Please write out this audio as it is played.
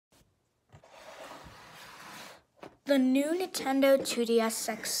the new Nintendo 2DS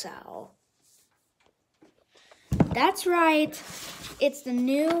XL. That's right, it's the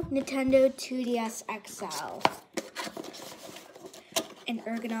new Nintendo 2DS XL. An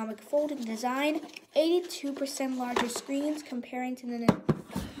ergonomic folding design, 82% larger screens comparing to the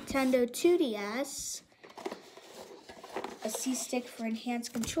Nintendo 2DS, a C-stick for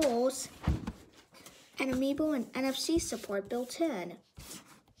enhanced controls, and Amiibo and NFC support built in.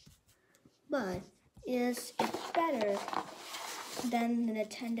 But is it better than the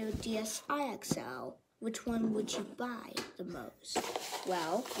Nintendo DSi XL? Which one would you buy the most?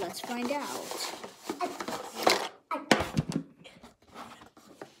 Well, let's find out.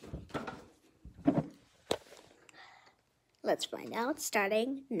 Let's find out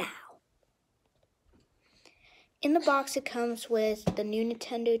starting now. In the box, it comes with the new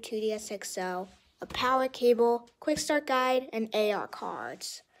Nintendo 2DS XL, a power cable, quick start guide, and AR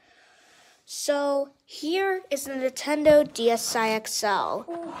cards. So here is the Nintendo DSi XL,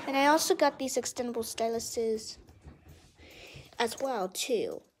 and I also got these extendable styluses as well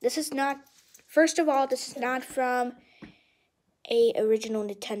too. This is not, first of all, this is not from a original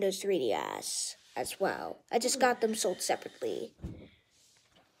Nintendo 3DS as well. I just got them sold separately.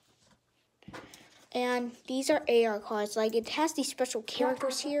 And these are AR cards. Like, it has these special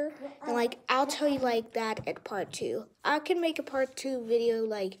characters here, and like I'll tell you like that at part 2. I can make a part 2 video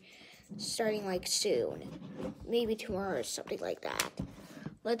like starting like soon, maybe tomorrow or something like that.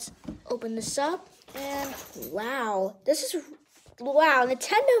 Let's open this up, and wow,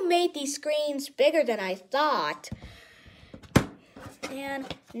 Nintendo made these screens bigger than I thought.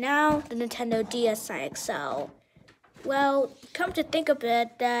 And now the Nintendo DSi XL. Well, come to think of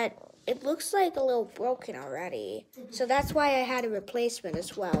it, that it looks like a little broken already. So that's why I had a replacement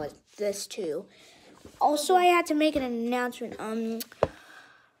as well as this too. Also, I had to make an announcement.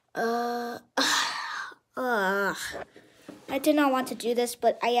 I did not want to do this,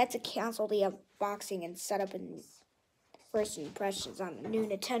 but I had to cancel the unboxing and set up first impressions on the new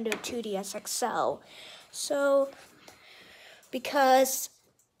Nintendo 2DS XL. So, because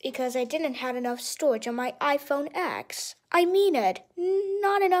I didn't have enough storage on my iPhone X. I mean it,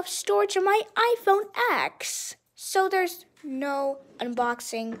 not enough storage on my iPhone X. So there's no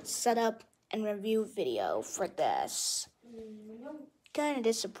unboxing, setup, and review video for this. Kind of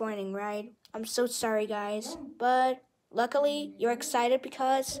disappointing, right? I'm so sorry, guys. But luckily, you're excited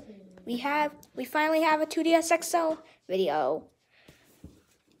because we finally have a 2DS XL video.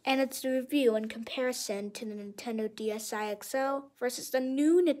 And it's the review in comparison to the Nintendo DSi XL versus the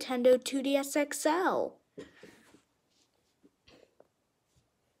new Nintendo 2DS XL.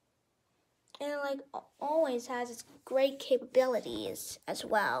 And like always has its great capabilities as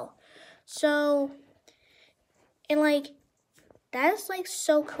well. So, and like, that is like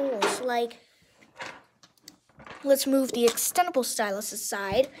so cool. So like, let's move the extendable stylus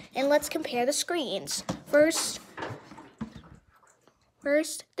aside and let's compare the screens. First,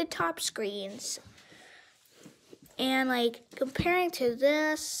 the top screens. And like comparing to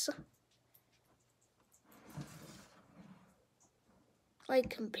this,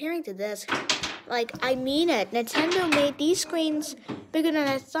 like I mean it. Nintendo made these screens bigger than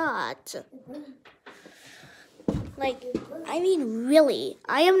I thought. Like, I mean really,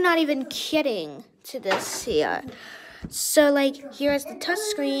 I am not even kidding to this here. So like, here's the touch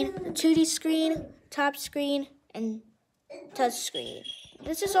screen, the 2D screen, top screen, and touch screen.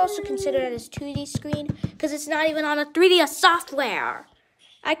 This is also considered as 2D screen because it's not even on a 3DS software.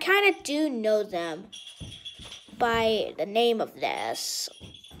 I kind of do know them by the name of this.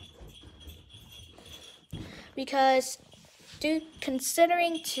 Because, dude,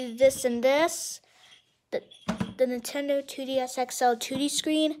 considering to this and this, the Nintendo 2DS XL 2D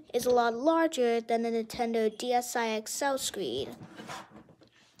screen is a lot larger than the Nintendo DSi XL screen.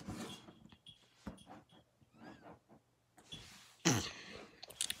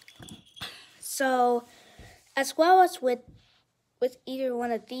 So, as well as with either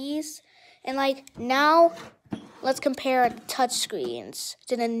one of these, and like now, let's compare the touch screens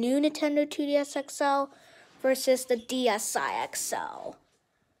to the new Nintendo 2DS XL versus the DSi XL.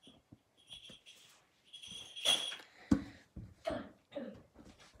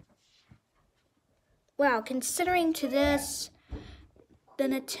 Wow, considering to this, the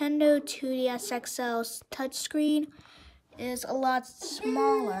Nintendo 2DS XL's touchscreen is a lot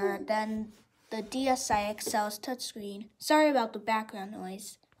smaller than the DSi XL's touchscreen. Sorry about the background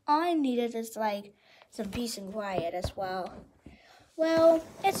noise. All I needed is like some peace and quiet as well. Well,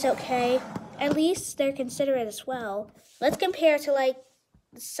 it's okay. At least they're considerate as well. Let's compare to like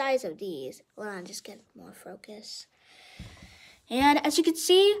the size of these. Hold on, just get more focus. And as you can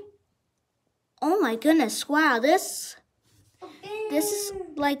see, Oh my goodness, wow, this is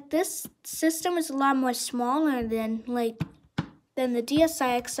like, this system is a lot more smaller than the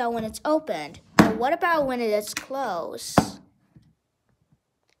DSi XL when it's opened. But what about when it is closed?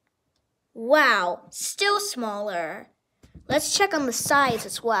 Wow, still smaller. Let's check on the size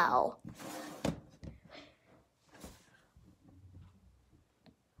as well.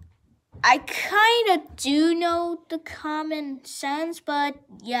 I kind of do know the common sense, but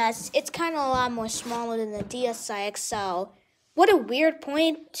yes, it's kind of a lot more smaller than the DSi XL. What a weird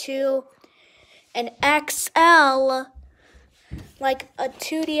point to an XL, like a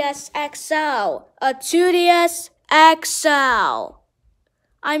 2DS XL. A 2DS XL.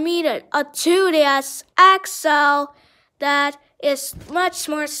 I mean it, a 2DS XL that is much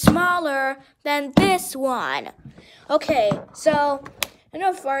more smaller than this one. Okay, so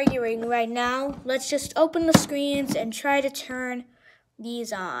enough arguing right now. Let's just open the screens and try to turn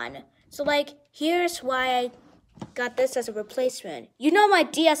these on. So here's why I got this as a replacement. You know my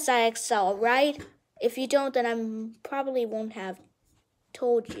DSi XL, right? If you don't, then I probably won't have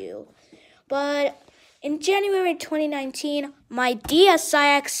told you. But in January 2019, my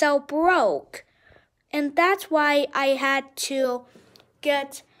DSi XL broke. And that's why I had to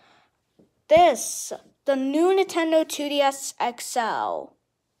get this, the new Nintendo 2DS XL.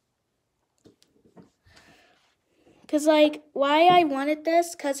 Because, why I wanted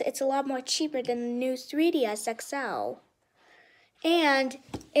this? Because it's a lot more cheaper than the new 3DS XL. And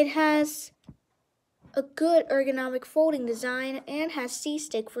it has a good ergonomic folding design and has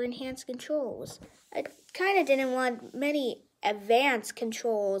C-stick for enhanced controls. I kind of didn't want many advanced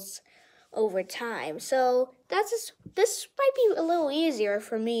controls over time. So this might be a little easier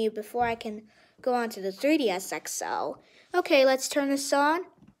for me before I can go on to the 3DS XL. Okay, let's turn this on.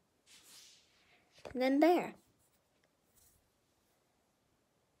 And then there.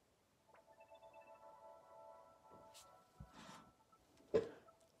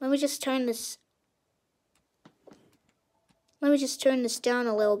 Let me just turn this down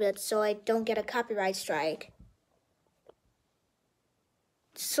a little bit so I don't get a copyright strike.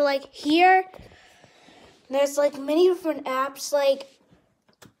 So here, there's many different apps.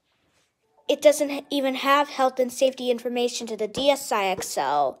 It doesn't even have health and safety information to the DSi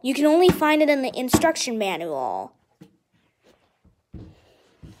XL. You can only find it in the instruction manual.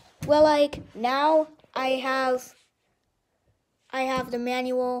 Well, now I have the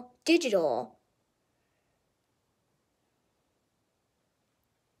manual digital.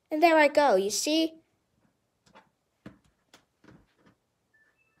 And there I go, you see?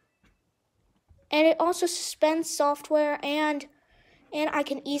 And it also suspends software, and I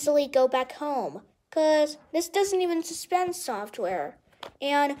can easily go back home, because this doesn't even suspend software.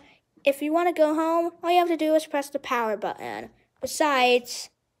 And if you want to go home, all you have to do is press the power button. Besides,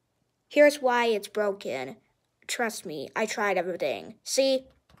 here's why it's broken. Trust me, I tried everything. See?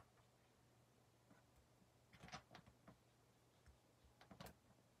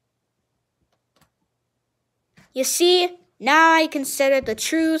 You see? Now I consider the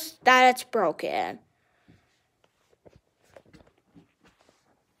truth that it's broken.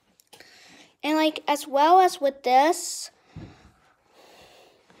 And as well as with this,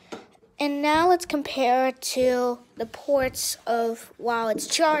 and now let's compare it to the ports of while it's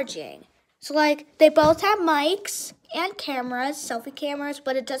charging. So they both have mics and cameras, selfie cameras,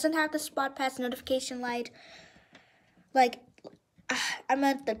 but it doesn't have the spot pass notification light. I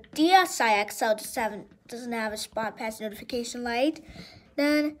meant the DSi XL doesn't have a spot pass notification light.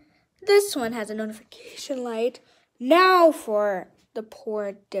 Then this one has a notification light. Now for the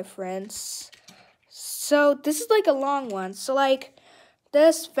port difference. So this is a long one. So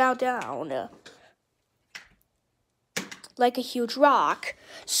this fell down like a huge rock.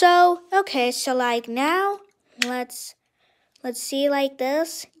 So okay, so now let's see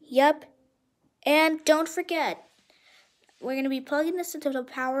this. Yep. And don't forget, we're going to be plugging this into the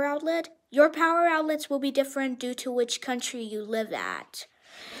power outlet. Your power outlets will be different due to which country you live at.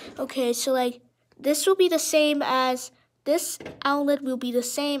 Okay, so this will be the same as, this outlet will be the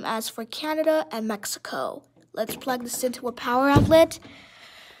same as for Canada and Mexico. Let's plug this into a power outlet.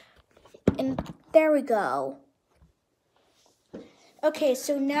 And there we go. Okay,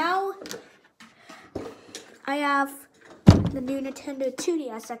 so now I have the new Nintendo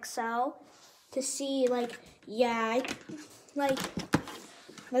 2DS XL to see let's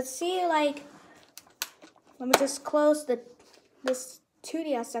see let me just close this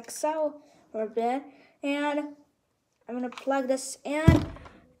 2DS XL for a bit, and I'm gonna plug this in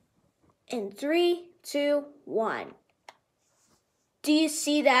 3, 2, 1. Do you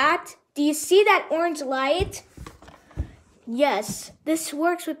see that? Do you see that orange light? Yes, this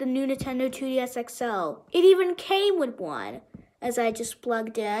works with the new Nintendo 2DS XL. It even came with one, as I just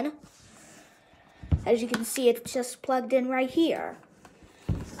plugged in. As you can see, it's just plugged in right here.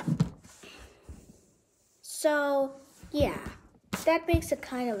 So, yeah, that makes a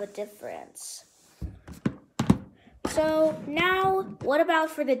kind of a difference. So, now, what about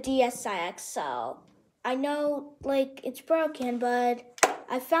for the DSi XL? I know, like, it's broken, but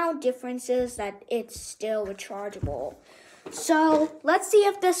I found differences that it's still rechargeable. So, let's see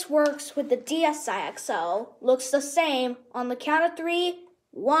if this works with the DSi XL. Looks the same. On the count of 3,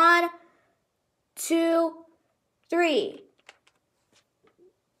 1, 2, 3.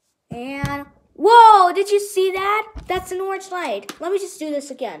 And, whoa, did you see that? That's an orange light. Let me just do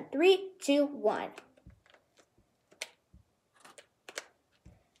this again. 3, 2, 1.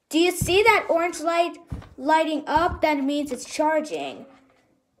 Do you see that orange light lighting up? That means it's charging.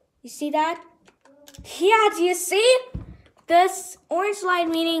 You see that? Yeah, do you see? This orange light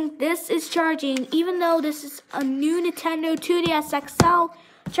meaning this is charging, even though this is a new Nintendo 2DS XL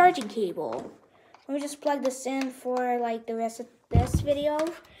charging cable. Let me just plug this in for like the rest of this video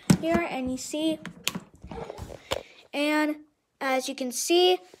here, and you see, and as you can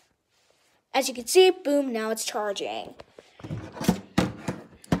see, boom, now it's charging.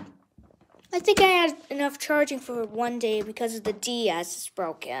 I think I had enough charging for one day because of the DS is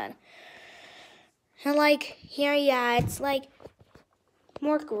broken. And like here, yeah, it's like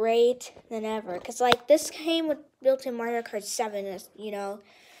more great than ever. Cause like this came with built-in Mario Kart 7, you know.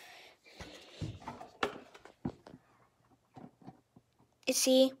 You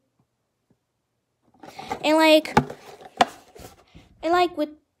see? And like with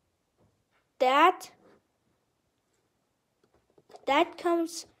that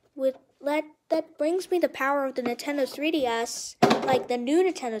comes with that brings me the power of the Nintendo 3DS, like the new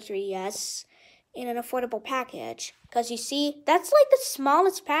Nintendo 3DS, in an affordable package. Because you see, that's like the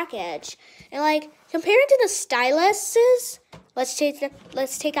smallest package. And like, compared to the styluses, let's take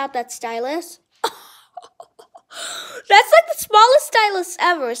out that stylus. That's like the smallest stylus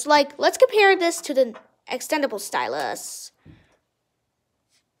ever. So like, let's compare this to the extendable stylus.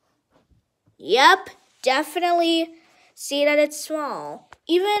 Yep, definitely see that it's small.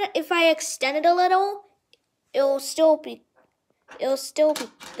 Even if I extend it a little, this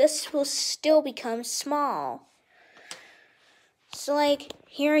will still become small. So like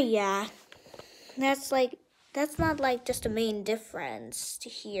here, yeah, that's not like just a main difference to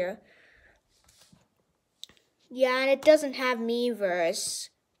here. Yeah, and it doesn't have Miiverse,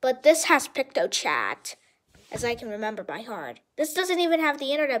 but this has PictoChat, as I can remember by heart. This doesn't even have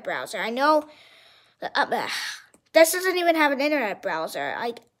the internet browser. I know, this doesn't even have an internet browser.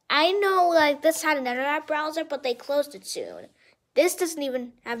 I know, like, this had an internet browser, but they closed it soon. This doesn't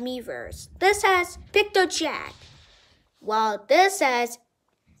even have Miiverse. This has PictoChat, while this has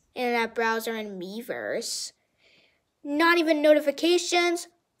internet browser and Miiverse. Not even notifications,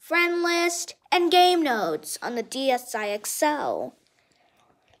 friend list, and game notes on the DSi XL.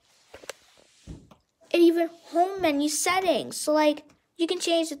 And even home menu settings. So like, you can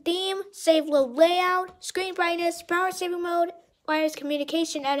change the theme, save load layout, screen brightness, power saving mode, wireless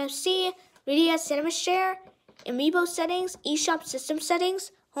communication, NFC, 3DS cinema share, amiibo settings, eShop system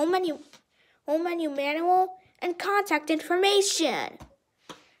settings, home menu manual, and contact information.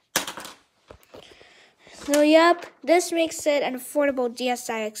 So yep, this makes it an affordable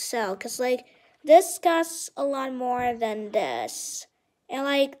DSi XL, cause like this costs a lot more than this, and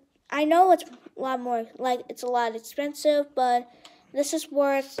like I know it's a lot more, like it's a lot expensive, but this is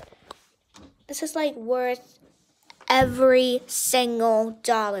worth every single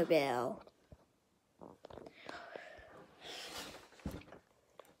dollar bill.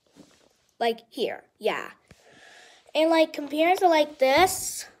 Like here, yeah, and like compared to like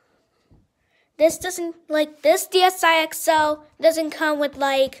this. This doesn't, like, this DSi XL doesn't come with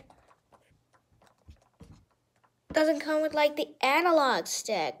like the analog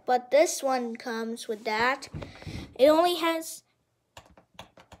stick, but this one comes with that. It only has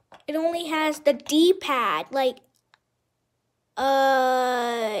the D-pad. Like,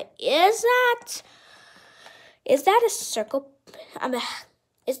 is that a circle?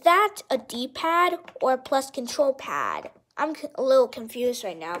 Is that a D-pad or a plus control pad? I'm a little confused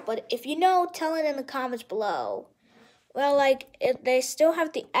right now, but if you know, tell it in the comments below. Well, like, they still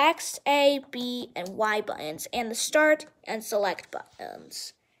have the X, A, B, and Y buttons, and the start and select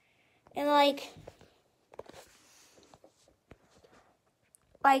buttons. And, like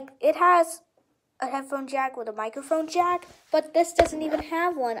it has a headphone jack with a microphone jack, but this doesn't even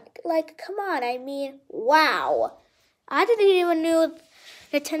have one. Like, come on, I mean, wow. I didn't even know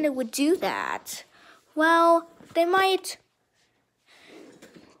Nintendo would do that. Well, they might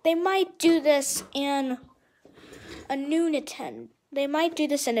they might do this in a new Nintendo. They might do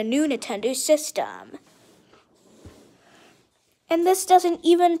this in a new Nintendo system. And this doesn't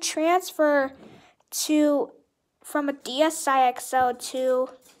even transfer from a DSi XL to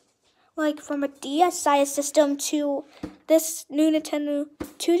from a DSi system to this new Nintendo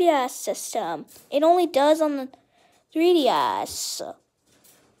 2DS system. It only does on the 3DS.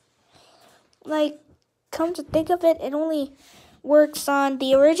 Come to think of it, it only works on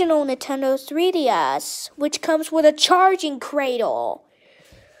the original Nintendo 3DS, which comes with a charging cradle.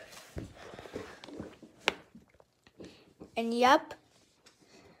 And yep,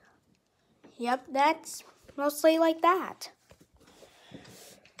 that's mostly like that.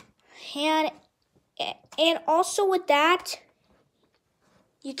 And also with that,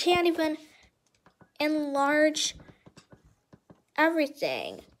 you can't even enlarge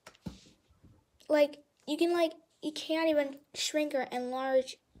everything. You can't even shrink or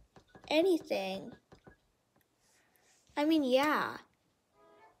enlarge anything. I mean, yeah.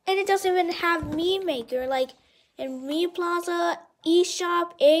 And it doesn't even have Mii Maker, in Mii Plaza,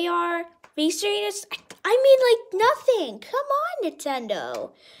 eShop, AR, V-Series. I mean, nothing. Come on,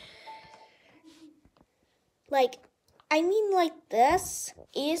 Nintendo. This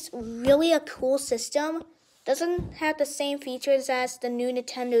is really a cool system. Doesn't have the same features as the new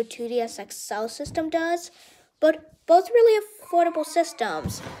Nintendo 2DS XL system does, but both really affordable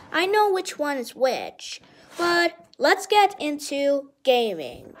systems. I know which one is which, but let's get into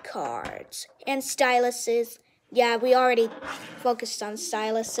gaming cards and styluses. Yeah, we already focused on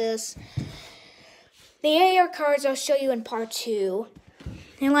styluses. The AR cards I'll show you in part 2.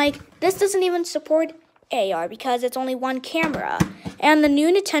 And this doesn't even support AR because it's only one camera. And the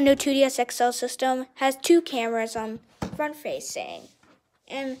new Nintendo 2DS XL system has 2 cameras on front facing.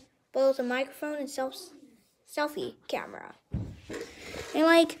 And both a microphone and selfie camera. And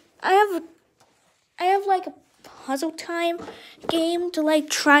I have a puzzle time game to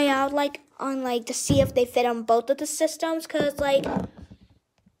try out to see if they fit on both of the systems cuz I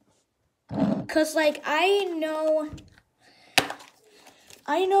know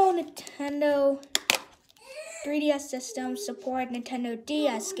Nintendo 3DS systems support Nintendo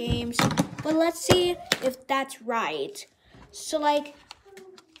DS games, but let's see if that's right. So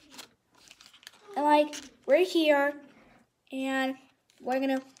we're here and we're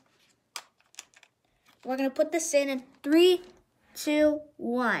gonna put this in 3, 2,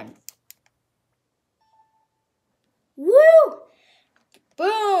 1. Woo!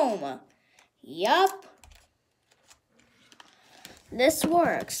 Boom! Yup. This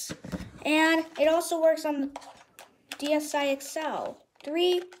works. And it also works on the DSi XL.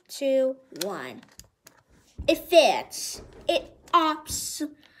 3, 2, 1. It fits. It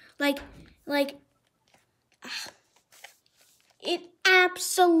it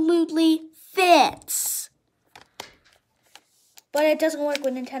absolutely fits. But it doesn't work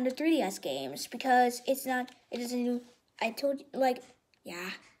with Nintendo 3DS games because it doesn't, I told you,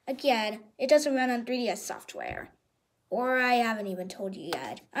 again, it doesn't run on 3DS software. Or I haven't even told you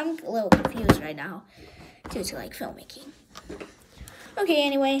yet. I'm a little confused right now due to filmmaking. Okay,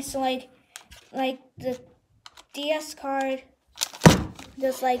 anyway, so the DS card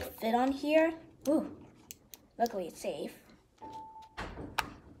does fit on here. Ooh, luckily it's safe.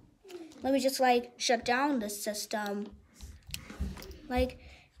 Let me just shut down the system.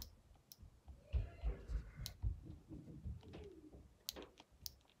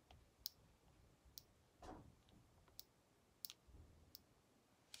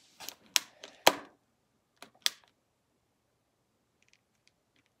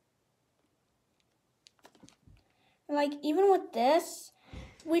 Even with this,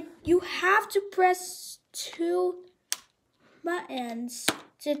 you have to press 2 buttons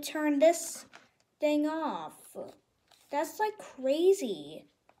to turn this thing off. That's crazy.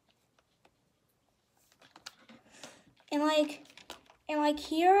 And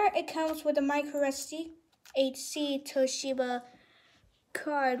here it comes with a micro SDHC Toshiba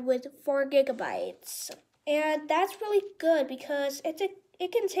card with 4 gigabytes. And that's really good because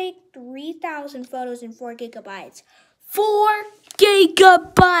it can take 3,000 photos in 4 gigabytes. 4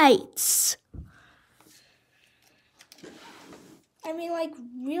 gigabytes! I mean,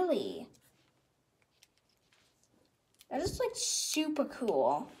 really? That is, super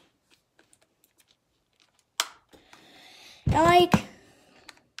cool. And,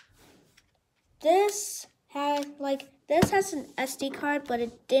 this has an SD card, but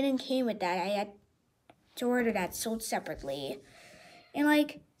it didn't came with that. I had to order that sold separately.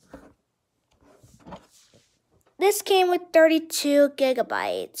 And, this came with 32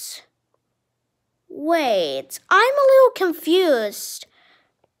 gigabytes. Wait, I'm a little confused.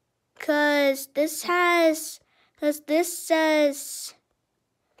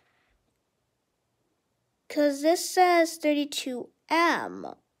 Because this says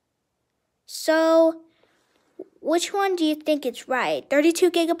 32M. So, which one do you think is right?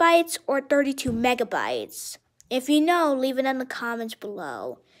 32 gigabytes or 32 megabytes? If you know, leave it in the comments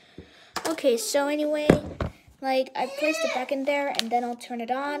below. Okay, so anyway, like I placed it back in there and then I'll turn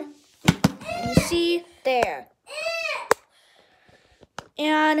it on. And you see, there.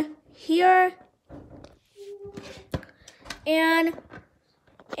 And here, and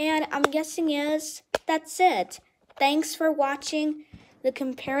I'm guessing that's it. Thanks for watching the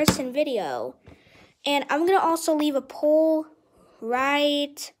comparison video. And I'm going to also leave a poll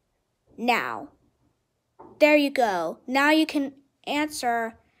right now. There you go. Now you can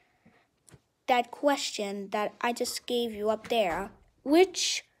answer that question that I just gave you up there.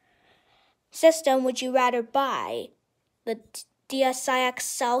 Which system would you rather buy? The DSi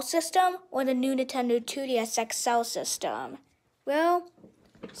XL system or the new Nintendo 2DS XL system? Well,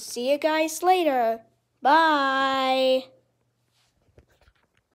 see you guys later. Bye.